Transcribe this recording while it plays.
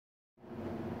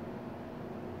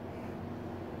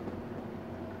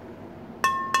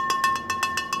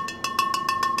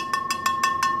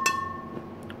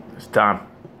time.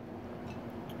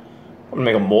 I'm gonna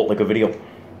make a malt liquor video.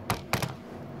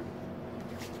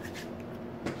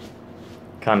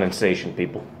 Condensation,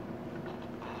 people.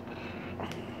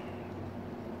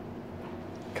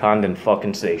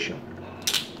 Condensation.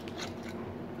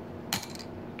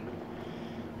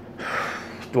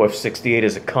 Dwarf 68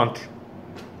 is a cunt.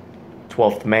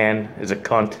 12th man is a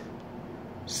cunt.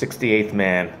 68th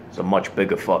man is a much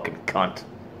bigger fucking cunt.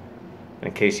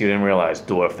 In case you didn't realize,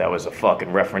 Dwarf, that was a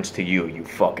fucking reference to you, you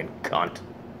fucking cunt.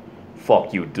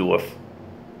 Fuck you, Dwarf.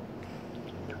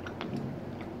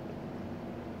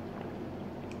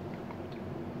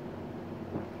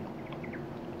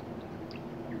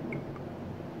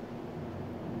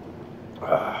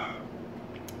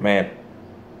 Man,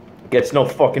 it gets no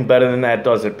fucking better than that,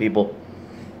 does it, people?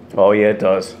 Oh yeah, it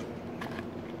does.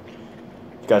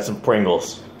 Got some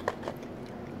Pringles.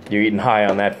 You're eating high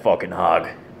on that fucking hog.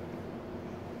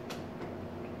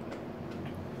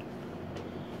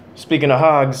 Speaking of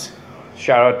hogs,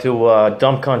 shout out to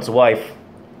Dumb Cunt's wife.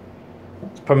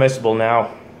 It's permissible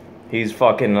now. He's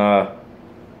fucking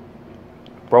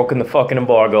broken the fucking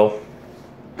embargo.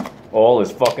 All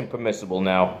is fucking permissible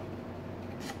now.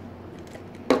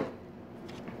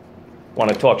 Want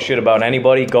to talk shit about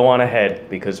anybody? Go on ahead,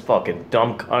 because fucking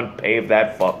Dumb Cunt paved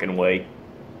that fucking way.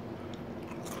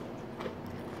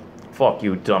 Fuck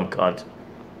you, Dumb Cunt.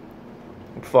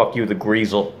 And fuck you, the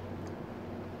Greasel.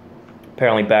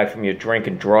 Apparently back from your drink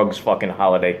and drugs fucking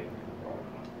holiday.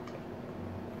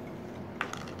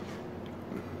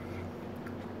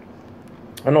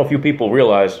 I don't know if you people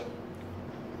realize,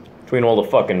 between all the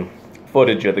fucking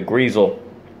footage of the Greasel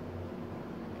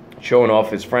showing off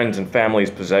his friends and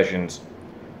family's possessions,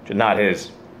 which are not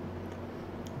his,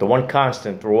 the one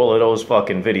constant through all of those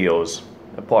fucking videos,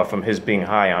 apart from his being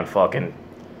high on fucking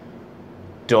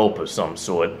dope of some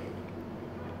sort,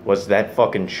 was that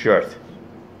fucking shirt.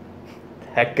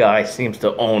 That guy seems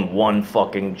to own one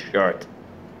fucking shirt.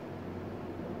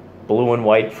 Blue and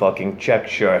white fucking check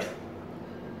shirt.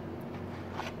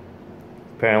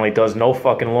 Apparently does no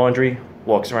fucking laundry,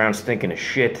 walks around stinking of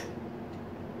shit,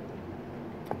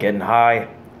 getting high,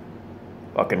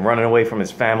 fucking running away from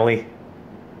his family.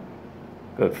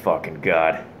 Good fucking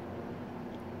God.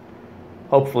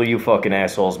 Hopefully you fucking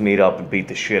assholes meet up and beat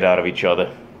the shit out of each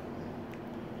other.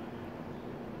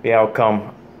 The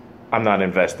outcome, I'm not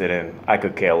invested in. I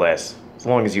could care less. As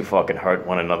long as you fucking hurt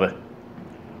one another.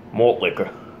 Malt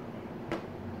liquor.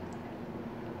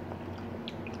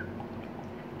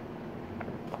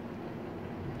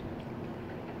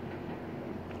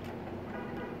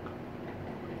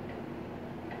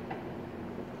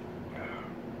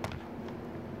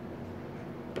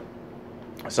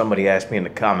 Somebody asked me in the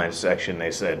comments section, they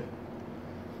said,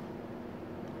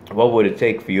 what would it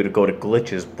take for you to go to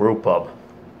Glitch's Brew Pub?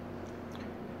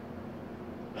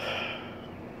 I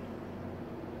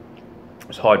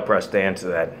was hard pressed to answer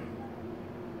that.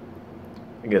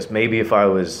 I guess maybe if I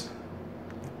was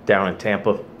down in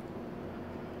Tampa,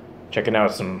 checking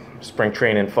out some spring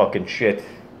training fucking shit,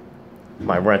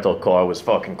 my rental car was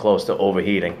fucking close to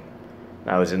overheating, and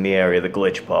I was in the area of the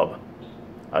Glitch Pub.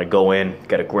 I'd go in,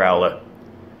 get a growler,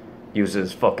 use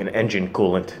his fucking engine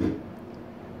coolant.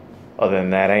 Other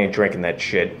than that, I ain't drinking that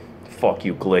shit. Fuck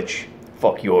you, Glitch.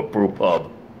 Fuck your brew pub.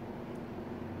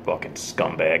 Fucking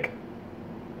scumbag.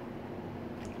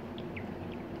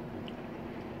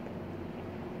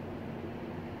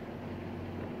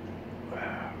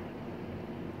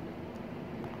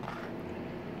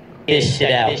 This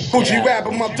shit out. Gucci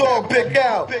rapping, my dog Big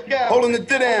Al, holding it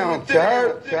down.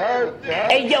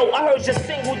 Hey yo, I heard your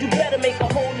single, you better make a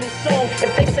whole new song.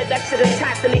 If they said that shit is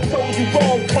hot, then they told you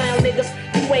wrong. Clown niggas,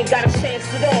 you ain't got a chance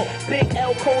at all. Big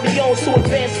L Corleone, so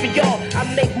advanced for y'all.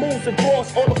 I make moves with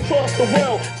boss all across the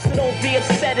world. So don't be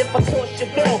upset if I torch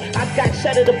your girl. I got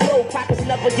cheddar to blow, pockets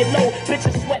never get low.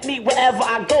 Bitches sweat me wherever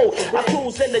I go. I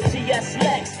cruise in the GS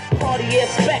Lex, Cartier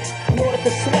specs,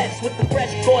 Nordica sweats with the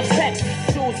fresh Gore-Tex,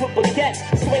 shoes with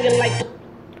baguettes, swinging like.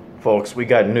 Folks, we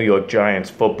got New York Giants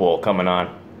football coming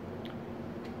on.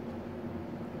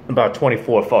 About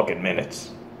 24 fucking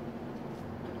minutes.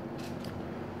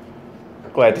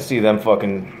 Glad to see them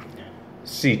fucking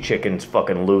sea chickens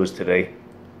fucking lose today.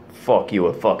 Fuck you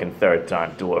a fucking third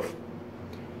time, Dwarf.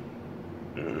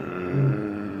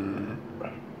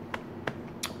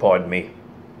 Pardon me.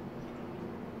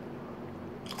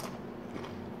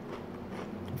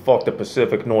 Fuck the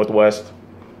Pacific Northwest.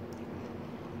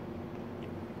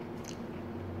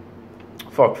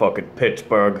 Fuck fucking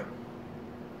Pittsburgh.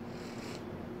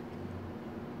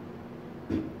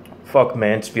 Fuck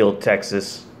Mansfield,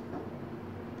 Texas.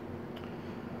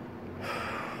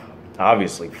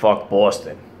 Obviously, fuck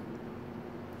Boston.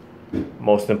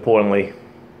 Most importantly,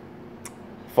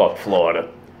 fuck Florida.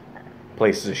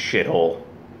 Place is a shithole.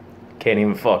 Can't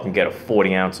even fucking get a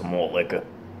 40 ounce of malt liquor.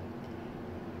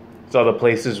 There's other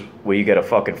places where you get a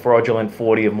fucking fraudulent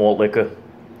 40 of malt liquor.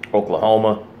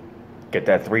 Oklahoma, get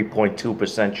that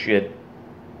 3.2% shit.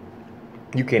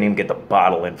 You can't even get the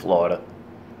bottle in Florida.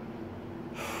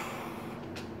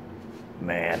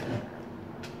 Man.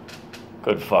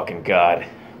 Good fucking God.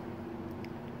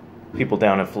 People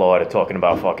down in Florida talking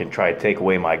about fucking try to take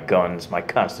away my guns, my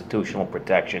constitutional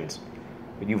protections.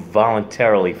 But you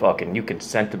voluntarily fucking, you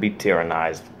consent to be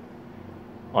tyrannized.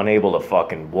 Unable to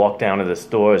fucking walk down to the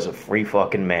store as a free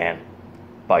fucking man.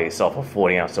 Buy yourself a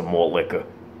 40 ounce of malt liquor.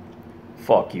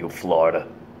 Fuck you, Florida.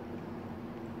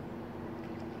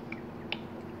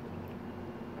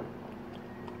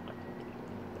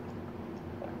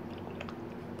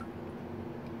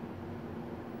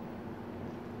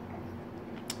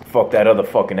 Fuck that other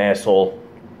fucking asshole.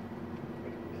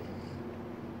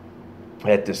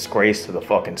 That disgrace to the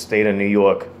fucking state of New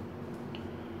York.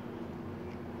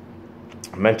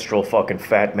 Menstrual fucking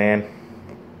fat man.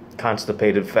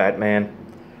 Constipated fat man.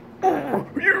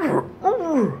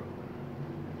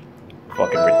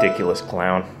 Fucking ridiculous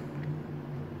clown.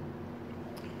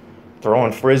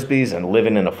 Throwing frisbees and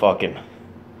living in a fucking...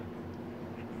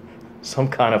 some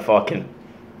kind of fucking...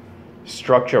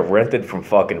 structure rented from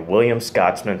fucking William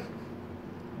Scotsman.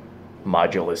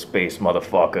 Modular space,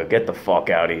 motherfucker. Get the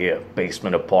fuck out of here.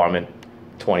 Basement apartment,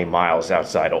 20 miles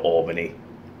outside of Albany.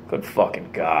 Good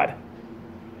fucking God.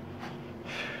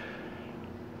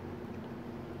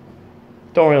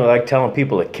 Don't really like telling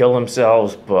people to kill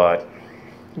themselves, but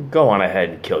go on ahead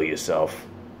and kill yourself.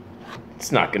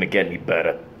 It's not gonna get any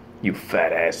better, you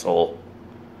fat asshole.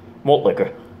 Malt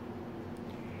liquor.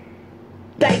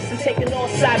 Thanks and taking all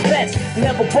side bets.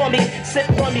 Never bummy, sit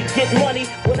bummy, get money.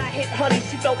 When I hit honey,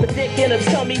 she felt the dick in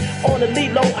her tummy. On the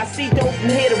Lilo, I see dope from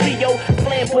here to Rio.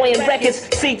 Flamboyant records,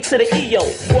 seek to the EO.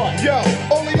 What? Yo,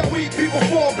 only the weak people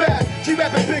fall back. She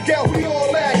rapping Big L, we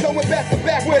all at. Going back to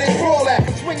back where they crawl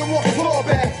at. Swinging off the claw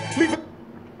back. Leave it.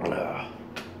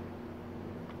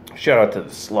 Shout out to the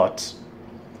sluts.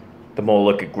 The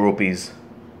more liquor groupies.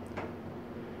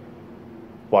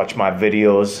 Watch my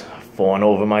videos. Fawn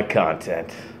over my content,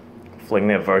 fling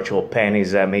their virtual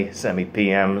panties at me, send me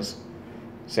PMs,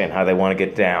 saying how they want to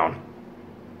get down,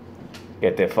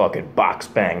 get their fucking box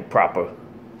banged proper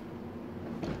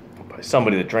by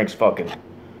somebody that drinks fucking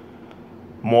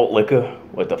malt liquor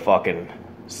with the fucking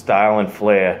style and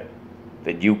flair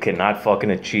that you cannot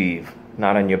fucking achieve,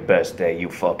 not on your best day, you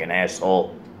fucking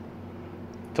asshole.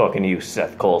 Talking to you,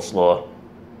 Seth Coleslaw.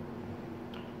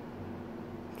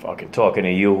 Fucking talking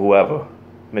to you, whoever.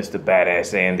 Mr.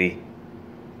 Badass Andy.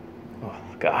 Oh,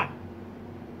 God.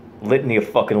 Litany of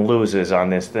fucking losers on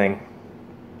this thing.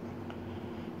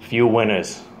 Few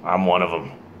winners. I'm one of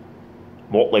them.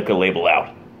 Malt liquor label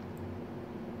out.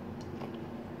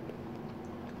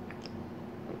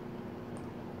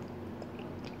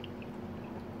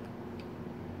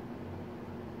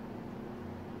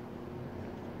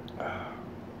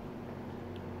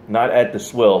 Not at the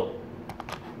swill,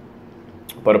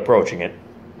 but approaching it.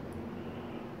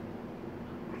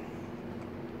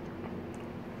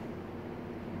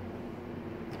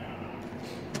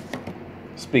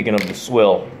 Speaking of the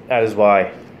swill, that is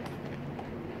why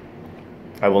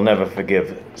I will never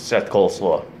forgive Seth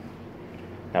Coleslaw.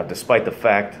 Now, despite the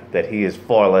fact that he is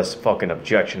far less fucking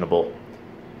objectionable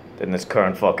than this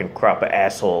current fucking crop of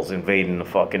assholes invading the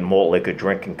fucking malt liquor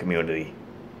drinking community.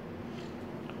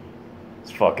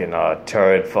 This fucking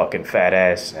turd fucking fat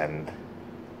ass and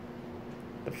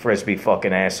the frisbee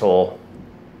fucking asshole,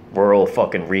 rural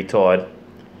fucking retard.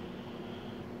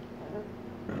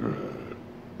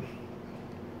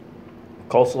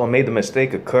 Coleslaw made the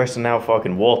mistake of cursing out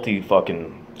fucking Walty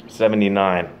fucking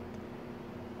 79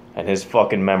 and his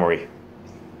fucking memory.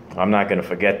 I'm not gonna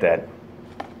forget that.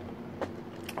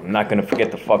 I'm not gonna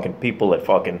forget the fucking people that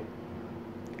fucking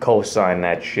co-signed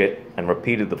that shit and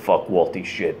repeated the fuck Walty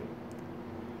shit.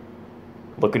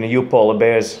 Looking at you, polar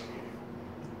bears.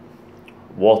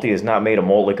 Walty has not made a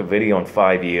malt liquor video in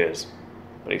 5 years,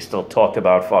 but he's still talked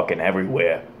about fucking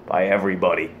everywhere by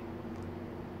everybody.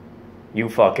 You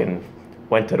fucking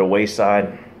went to the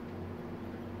wayside.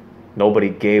 Nobody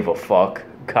gave a fuck,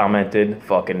 commented,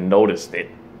 fucking noticed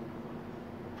it.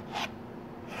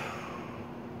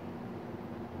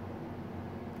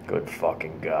 Good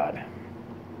fucking God.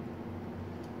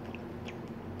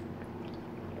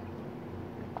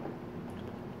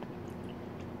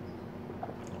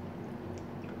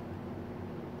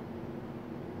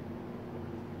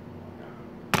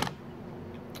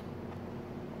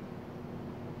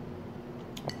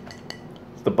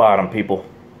 It's the bottom, people.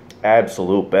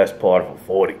 Absolute best part of a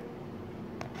 40.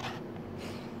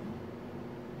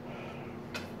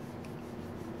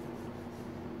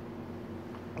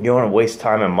 You want to waste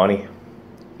time and money?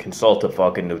 Consult a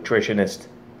fucking nutritionist.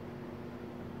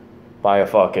 Buy a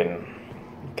fucking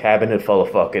cabinet full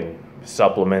of fucking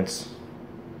supplements.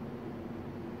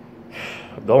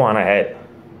 Go on ahead.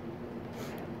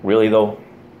 Really though,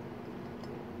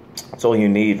 that's all you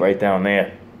need right down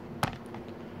there.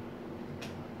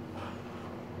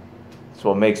 It's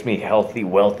what makes me healthy,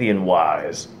 wealthy, and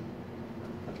wise.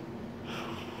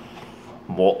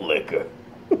 Malt liquor.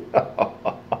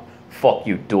 Fuck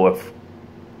you, dwarf.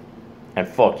 And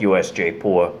fuck you, SJ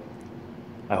Poor.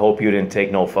 I hope you didn't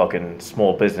take no fucking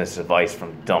small business advice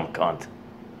from dumb cunt.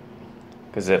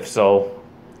 Cause if so,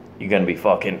 you're gonna be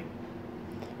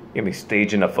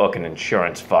staging a fucking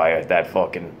insurance fire at that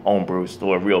fucking homebrew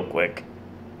store real quick.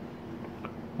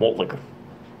 Malt liquor.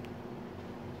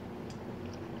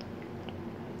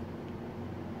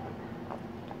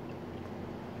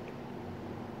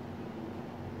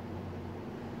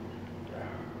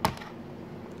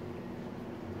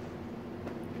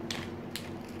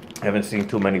 I haven't seen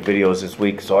too many videos this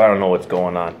week, so I don't know what's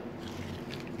going on.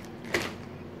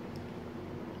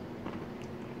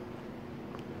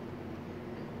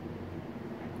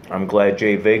 I'm glad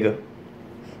Jay Vega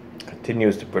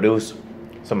continues to produce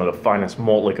some of the finest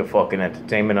malt liquor fucking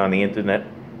entertainment on the internet.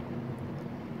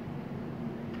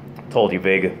 I told you,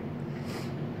 Vega.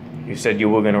 You said you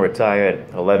were gonna retire at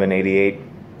 1188.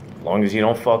 As long as you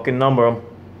don't fucking number them.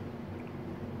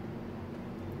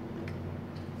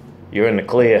 You're in the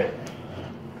clear.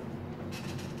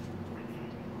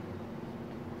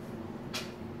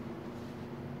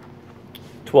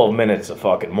 "12 minutes of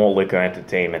fucking malt liquor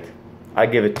entertainment. I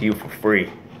give it to you for free."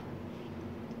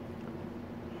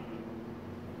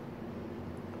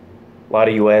 A lot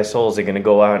of you assholes are gonna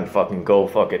go out and fucking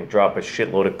drop a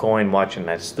shitload of coin watching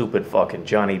that stupid fucking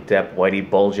Johnny Depp Whitey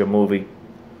Bulger movie.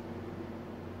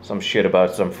 Some shit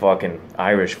about some fucking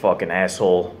Irish fucking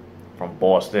asshole from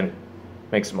Boston.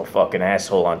 Makes him a fucking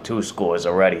asshole on 2 scores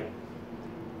already.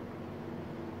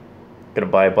 Gonna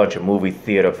buy a bunch of movie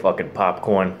theater fucking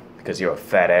popcorn because you're a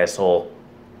fat asshole.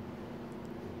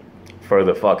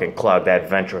 Further fucking clog that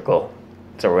ventricle.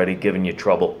 It's already giving you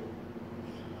trouble.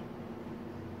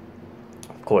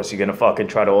 Of course, you're gonna fucking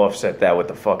try to offset that with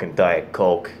the fucking Diet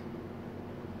Coke.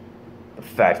 The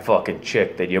fat fucking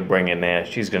chick that you're bringing there,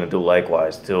 she's gonna do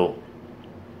likewise too.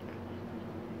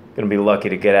 Gonna be lucky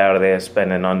to get out of there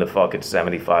spending under fucking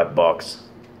 $75.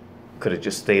 Could have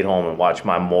just stayed home and watched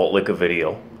my malt liquor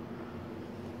video.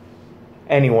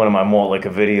 Any one of my malt liquor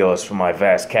videos from my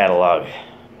vast catalog.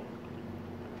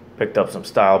 Picked up some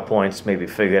style points, maybe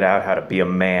figured out how to be a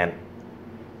man.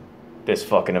 This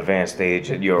fucking advanced age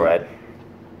that you're at.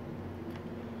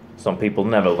 Some people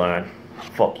never learn.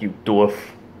 Fuck you, dwarf.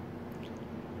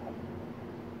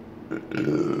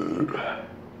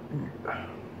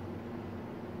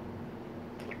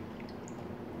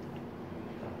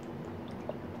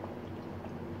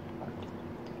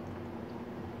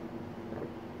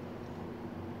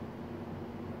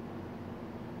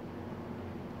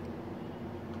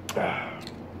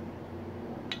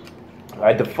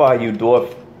 I defy you,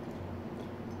 dwarf.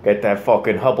 Get that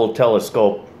fucking Hubble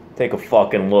telescope. Take a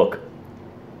fucking look.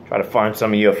 Try to find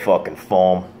some of your fucking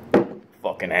foam.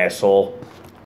 Fucking asshole.